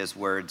show you his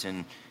words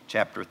in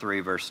chapter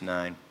 3, verse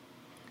 9.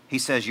 He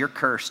says, you're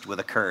cursed with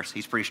a curse.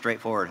 He's pretty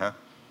straightforward, huh?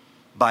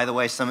 By the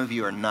way, some of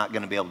you are not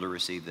going to be able to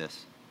receive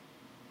this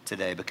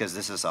today because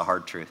this is a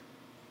hard truth.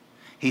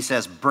 He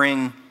says,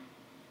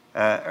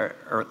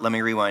 let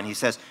me rewind. He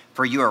says,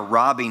 for you are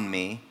robbing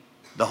me,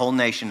 the whole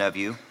nation of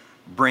you.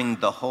 Bring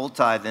the whole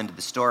tithe into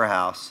the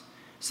storehouse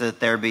so that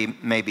there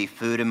may be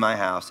food in my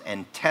house.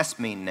 And test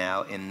me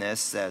now in this,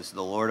 says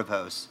the Lord of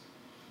hosts,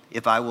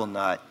 if I will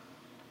not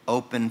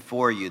open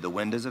for you the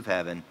windows of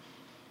heaven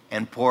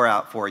and pour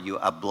out for you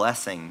a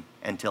blessing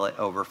until it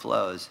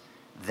overflows.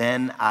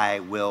 Then I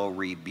will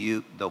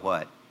rebuke the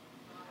what?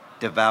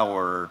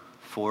 Devourer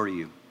for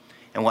you.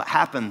 And what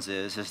happens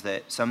is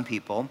that some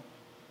people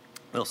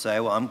will say,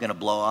 well, I'm going to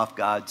blow off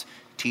God's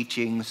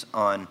teachings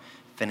on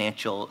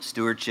financial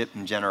stewardship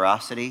and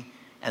generosity,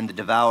 and the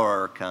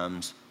devourer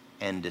comes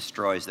and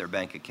destroys their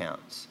bank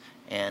accounts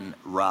and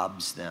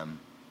robs them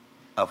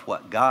of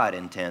what God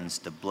intends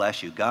to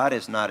bless you. God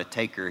is not a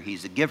taker,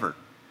 he's a giver.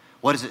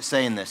 What does it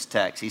say in this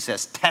text? He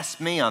says,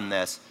 test me on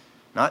this.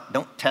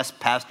 Don't test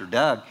Pastor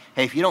Doug.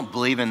 Hey, if you don't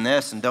believe in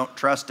this and don't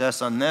trust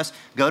us on this,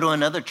 go to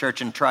another church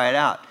and try it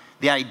out.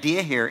 The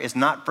idea here is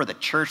not for the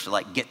church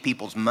to get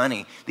people's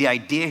money. The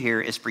idea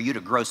here is for you to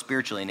grow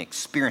spiritually and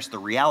experience the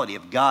reality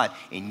of God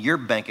in your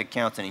bank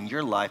accounts and in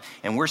your life.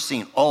 And we're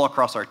seeing all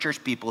across our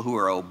church people who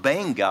are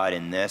obeying God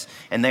in this,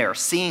 and they are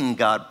seeing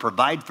God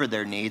provide for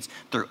their needs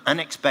through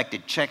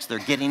unexpected checks they're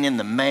getting in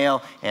the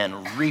mail and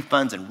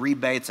refunds and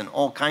rebates and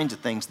all kinds of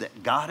things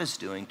that God is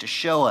doing to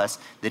show us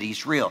that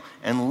he's real.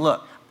 And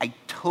look, I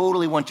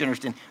totally want you to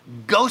understand,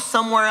 go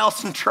somewhere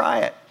else and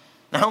try it.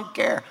 I don't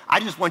care. I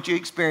just want you to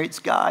experience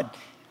God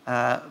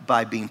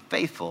by being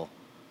faithful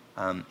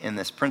in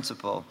this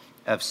principle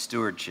of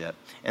stewardship.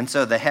 And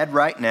so the head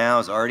right now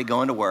is already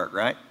going to work,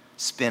 right?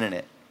 Spinning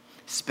it.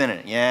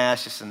 Yeah,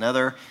 it's just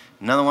another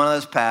one of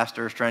those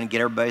pastors trying to get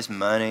everybody's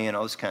money and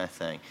all this kind of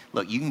thing.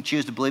 Look, you can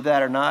choose to believe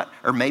that or not,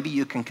 or maybe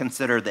you can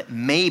consider that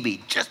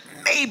maybe, just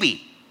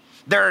maybe,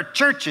 there are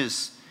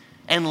churches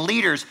and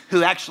leaders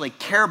who actually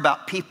care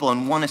about people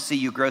and want to see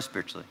you grow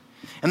spiritually.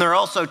 And there are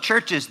also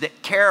churches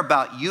that care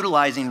about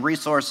utilizing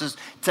resources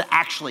to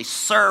actually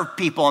serve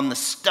people on the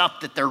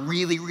stuff that they're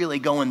really, really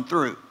going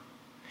through.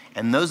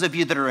 And those of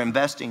you that are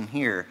investing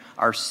here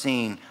are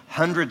seeing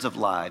hundreds of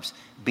lives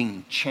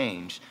being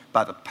changed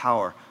by the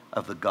power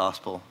of the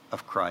gospel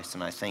of Christ.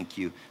 And I thank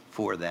you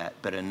for that.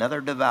 But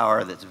another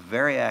devourer that's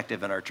very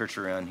active in our church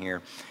around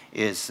here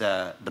is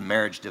the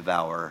marriage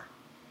devourer.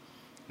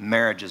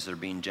 Marriages are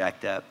being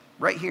jacked up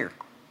right here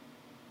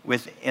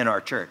within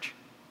our church.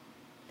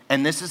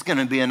 And this is going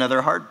to be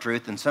another hard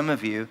truth, and some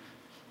of you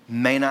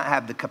may not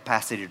have the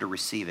capacity to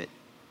receive it.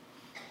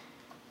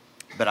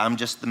 But I'm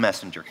just the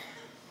messenger.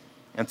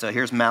 And so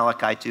here's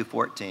Malachi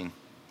 2:14.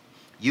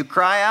 You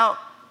cry out,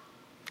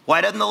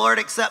 why doesn't the Lord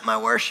accept my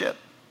worship?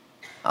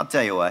 I'll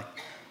tell you why.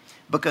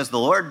 Because the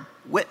Lord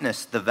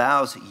witnessed the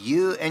vows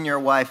you and your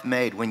wife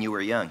made when you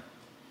were young.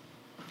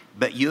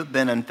 But you have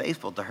been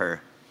unfaithful to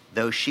her,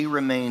 though she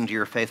remained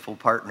your faithful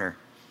partner,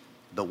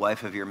 the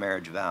wife of your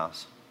marriage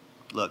vows.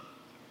 Look,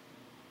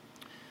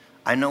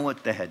 I know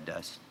what the head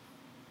does.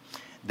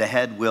 The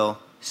head will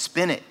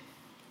spin it.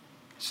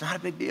 It's not a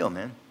big deal,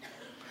 man.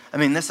 I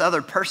mean, this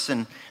other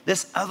person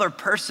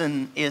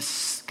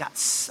is got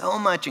so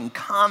much in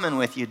common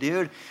with you,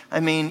 dude. I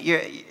mean,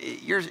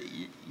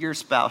 your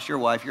spouse, your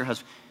wife, your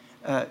husband,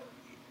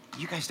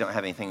 you guys don't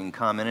have anything in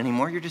common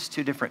anymore. You're just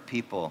two different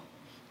people.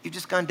 You've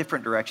just gone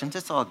different directions.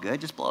 It's all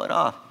good. Just blow it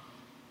off.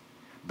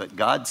 But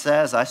God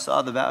says, I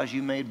saw the vows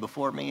you made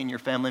before me and your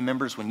family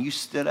members when you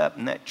stood up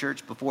in that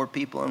church before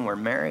people and were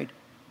married.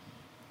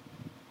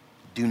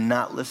 Do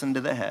not listen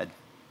to the head.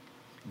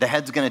 The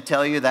head's going to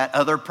tell you that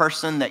other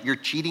person that you're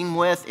cheating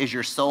with is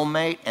your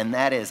soulmate, and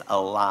that is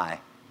a lie.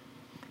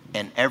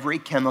 And every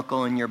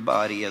chemical in your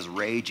body is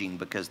raging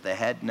because the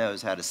head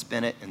knows how to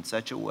spin it in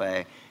such a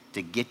way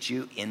to get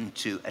you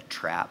into a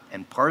trap.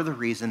 And part of the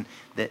reason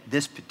that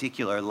this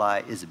particular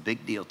lie is a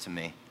big deal to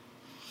me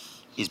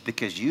is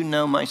because you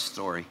know my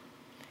story,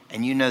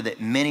 and you know that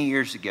many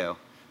years ago,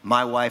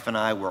 my wife and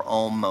I were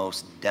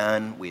almost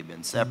done. We had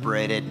been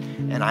separated,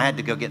 and I had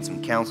to go get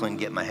some counseling,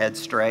 get my head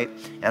straight.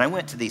 And I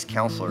went to these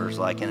counselors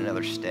like in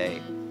another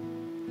state.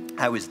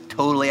 I was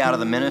totally out of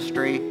the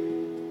ministry.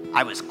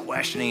 I was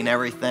questioning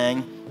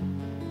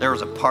everything. There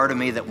was a part of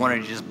me that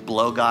wanted to just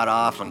blow God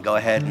off and go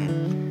ahead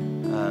and,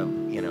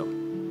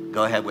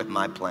 go ahead with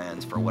my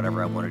plans for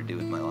whatever I wanted to do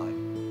with my life.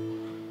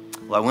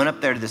 Well, I went up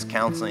there to this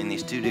counseling.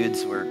 These two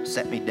dudes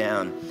set me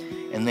down,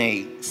 and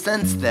they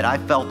sensed that I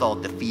felt all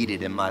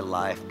defeated in my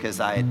life because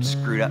I had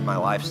screwed up my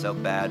life so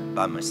bad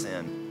by my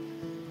sin.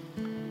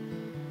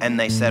 And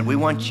they said, we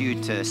want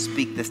you to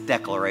speak this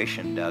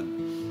declaration, Doug.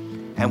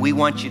 And we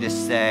want you to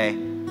say,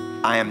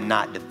 I am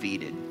not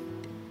defeated.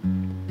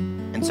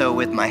 And so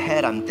with my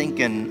head, I'm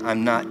thinking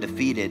I'm not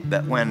defeated,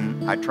 but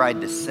when I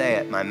tried to say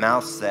it, my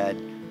mouth said,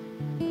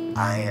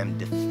 I am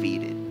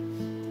defeated.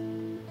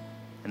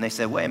 And they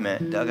said, wait a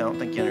minute, Doug, I don't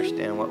think you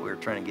understand what we were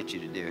trying to get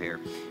you to do here.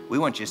 We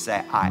want you to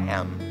say, I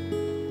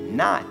am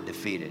not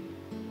defeated.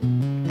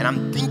 And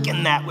I'm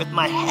thinking that with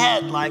my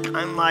head, my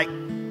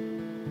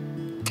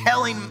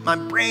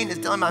brain is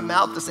telling my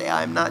mouth to say,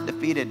 I am not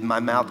defeated. And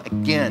my mouth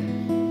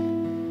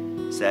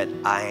again said,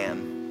 I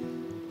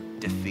am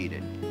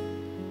defeated.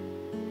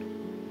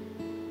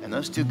 And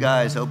those two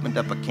guys opened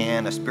up a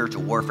can of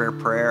spiritual warfare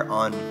prayer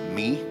on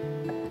me.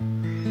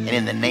 And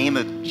in the name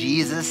of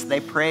Jesus, they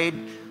prayed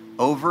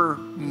over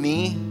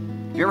me.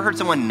 Have you ever heard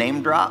someone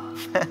name drop?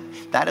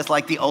 That is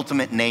like the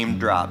ultimate name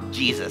drop,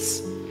 Jesus.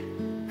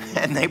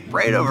 And they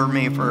prayed over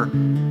me for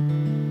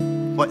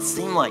what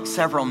seemed like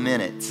several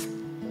minutes.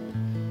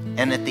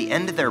 And at the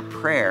end of their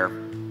prayer,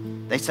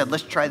 they said,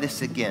 let's try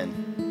this again.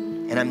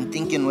 And I'm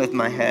thinking with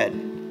my head,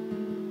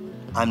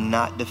 I'm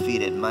not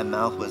defeated. My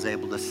mouth was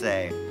able to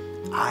say,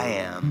 I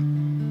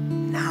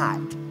am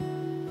not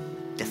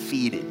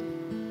defeated.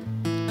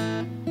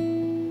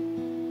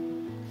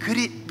 Could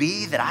it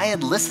be that I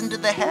had listened to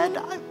the head?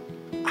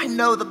 I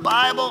know the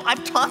Bible.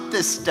 I've taught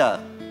this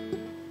stuff.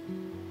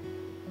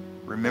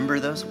 Remember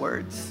those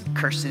words?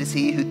 Cursed is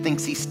he who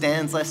thinks he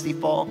stands lest he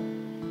fall.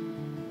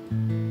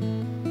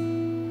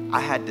 I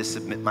had to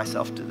submit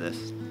myself to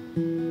this.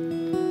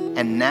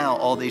 And now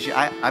all these years,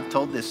 I've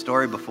told this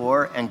story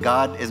before, and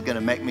God is going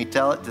to make me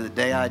tell it to the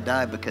day I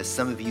die because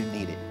some of you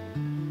need it.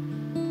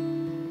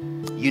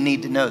 You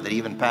need to know that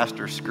even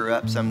pastors screw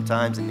up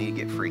sometimes and need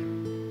to get free.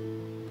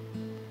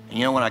 And you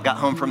know, when I got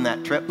home from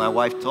that trip, my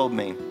wife told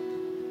me,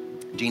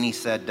 Jeannie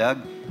said,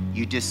 Doug,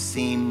 you just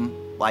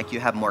seem like you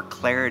have more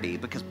clarity,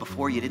 because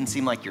before you didn't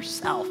seem like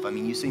yourself. I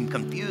mean, you seemed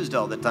confused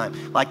all the time,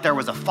 like there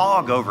was a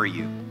fog over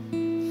you.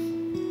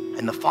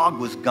 And the fog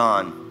was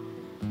gone,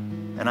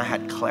 and I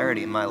had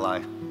clarity in my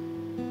life.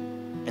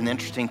 And the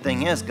interesting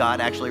thing is,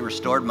 God actually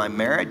restored my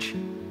marriage.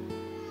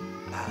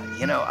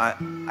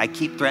 I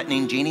keep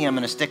threatening Jeannie I'm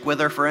going to stick with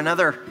her for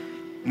another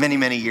many,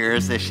 many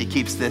years if she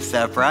keeps this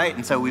up, right?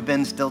 And so we've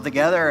been still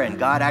together, and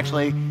God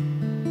actually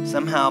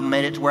somehow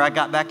made it to where I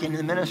got back into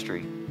the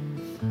ministry.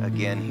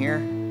 Again, here,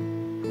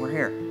 we're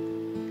here.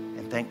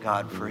 And thank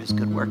God for his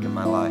good work in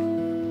my life.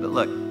 But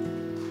look,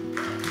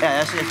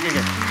 yeah, that's good.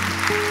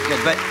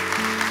 Good, but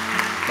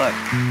look.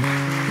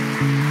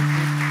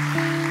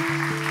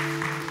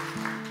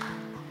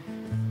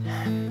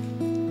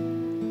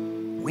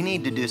 We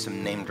need to do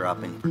some name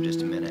dropping for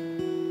just a minute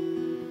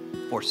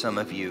for some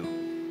of you.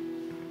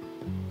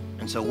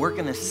 And so we're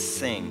going to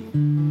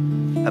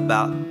sing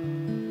about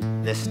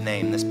this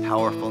name, this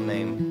powerful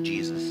name,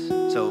 Jesus.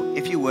 So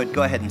if you would,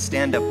 go ahead and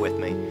stand up with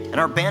me. And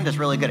our band is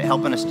really good at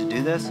helping us to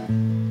do this.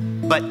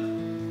 But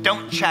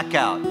don't check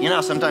out. You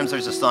know, sometimes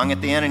there's a song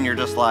at the end and you're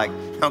just like,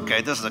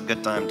 okay, this is a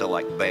good time to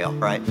bail,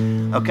 right?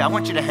 Okay, I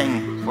want you to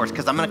hang for us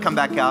because I'm going to come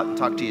back out and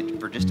talk to you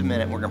for just a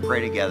minute. We're going to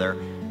pray together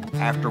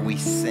after we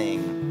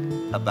sing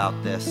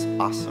about this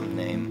awesome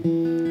name,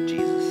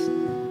 Jesus.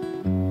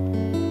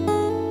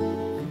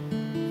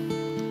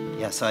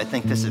 Yeah, so I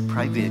think this would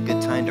probably be a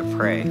good time to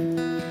pray.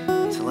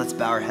 So let's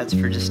bow our heads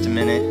for just a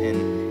minute.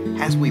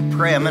 And as we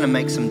pray, I'm going to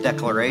make some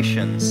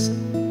declarations.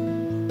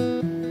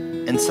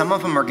 And some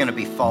of them are going to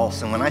be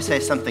false. And when I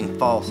say something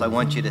false, I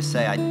want you to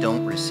say, I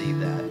don't receive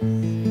that.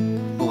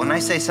 But when I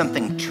say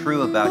something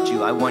true about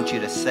you, I want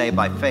you to say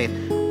by faith,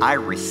 I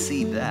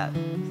receive that.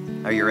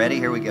 Are you ready?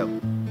 Here we go.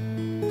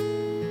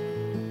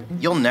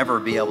 You'll never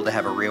be able to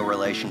have a real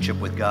relationship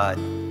with God.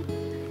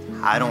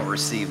 I don't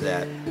receive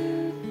that.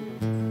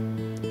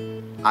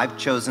 I've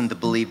chosen to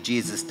believe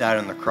Jesus died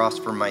on the cross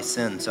for my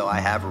sins, so I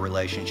have a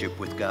relationship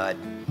with God.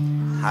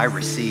 I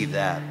receive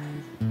that.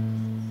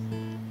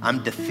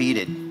 I'm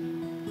defeated.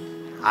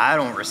 I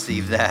don't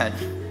receive that.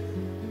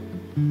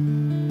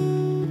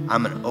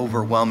 I'm an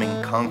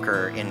overwhelming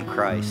conqueror in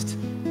Christ.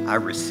 I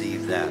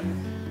receive that.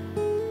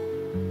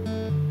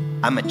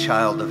 I'm a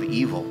child of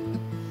evil.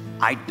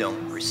 I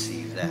don't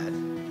receive that.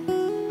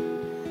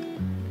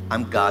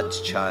 I'm God's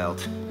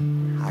child.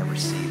 I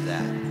receive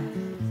that.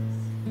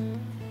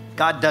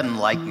 God doesn't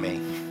like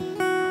me.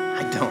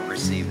 I don't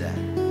receive that.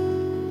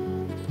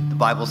 The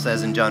Bible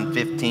says in John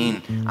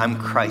 15, I'm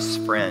Christ's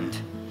friend.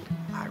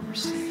 I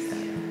receive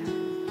that.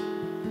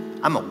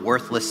 I'm a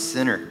worthless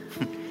sinner.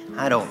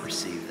 I don't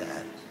receive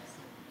that.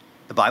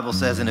 The Bible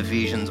says in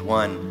Ephesians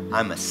 1,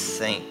 I'm a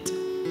saint.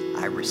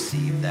 I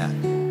receive that.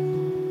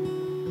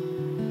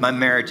 My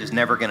marriage is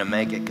never going to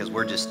make it because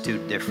we're just too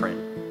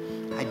different.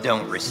 I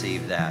don't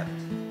receive that.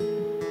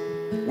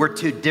 We're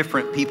two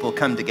different people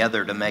come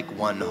together to make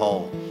one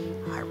whole.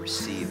 I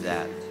receive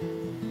that.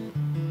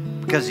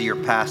 Because of your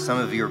past, some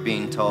of you are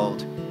being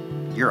told,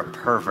 you're a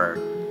pervert.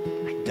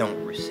 I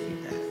don't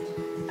receive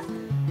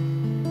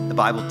that. The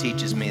Bible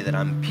teaches me that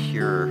I'm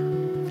pure.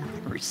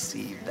 I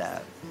receive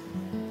that.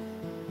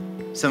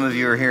 Some of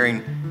you are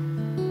hearing,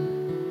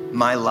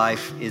 my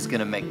life is going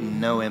to make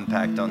no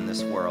impact on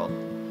this world.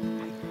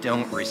 I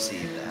don't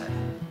receive that.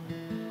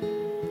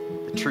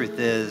 The truth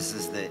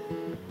is that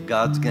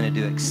God's going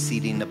to do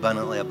exceeding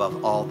abundantly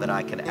above all that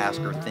I could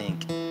ask or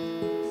think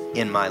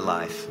in my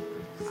life.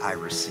 I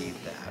receive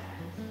that.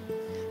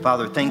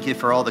 Father, thank you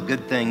for all the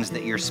good things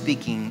that you're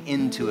speaking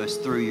into us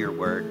through your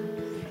word.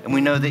 And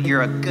we know that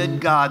you're a good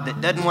God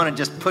that doesn't want to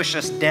just push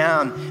us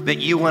down, but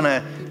you want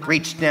to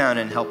reach down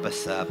and help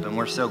us up. And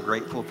we're so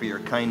grateful for your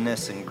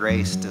kindness and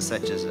grace to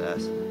such as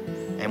us.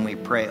 And we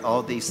pray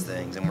all these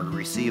things and we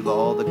receive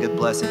all the good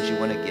blessings you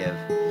want to give.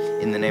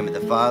 In the name of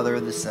the Father,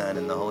 the Son,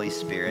 and the Holy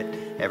Spirit,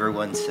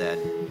 everyone said,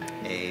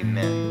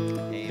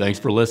 amen. Thanks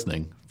for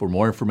listening. For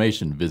more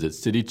information, visit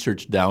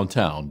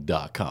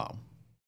citychurchdowntown.com.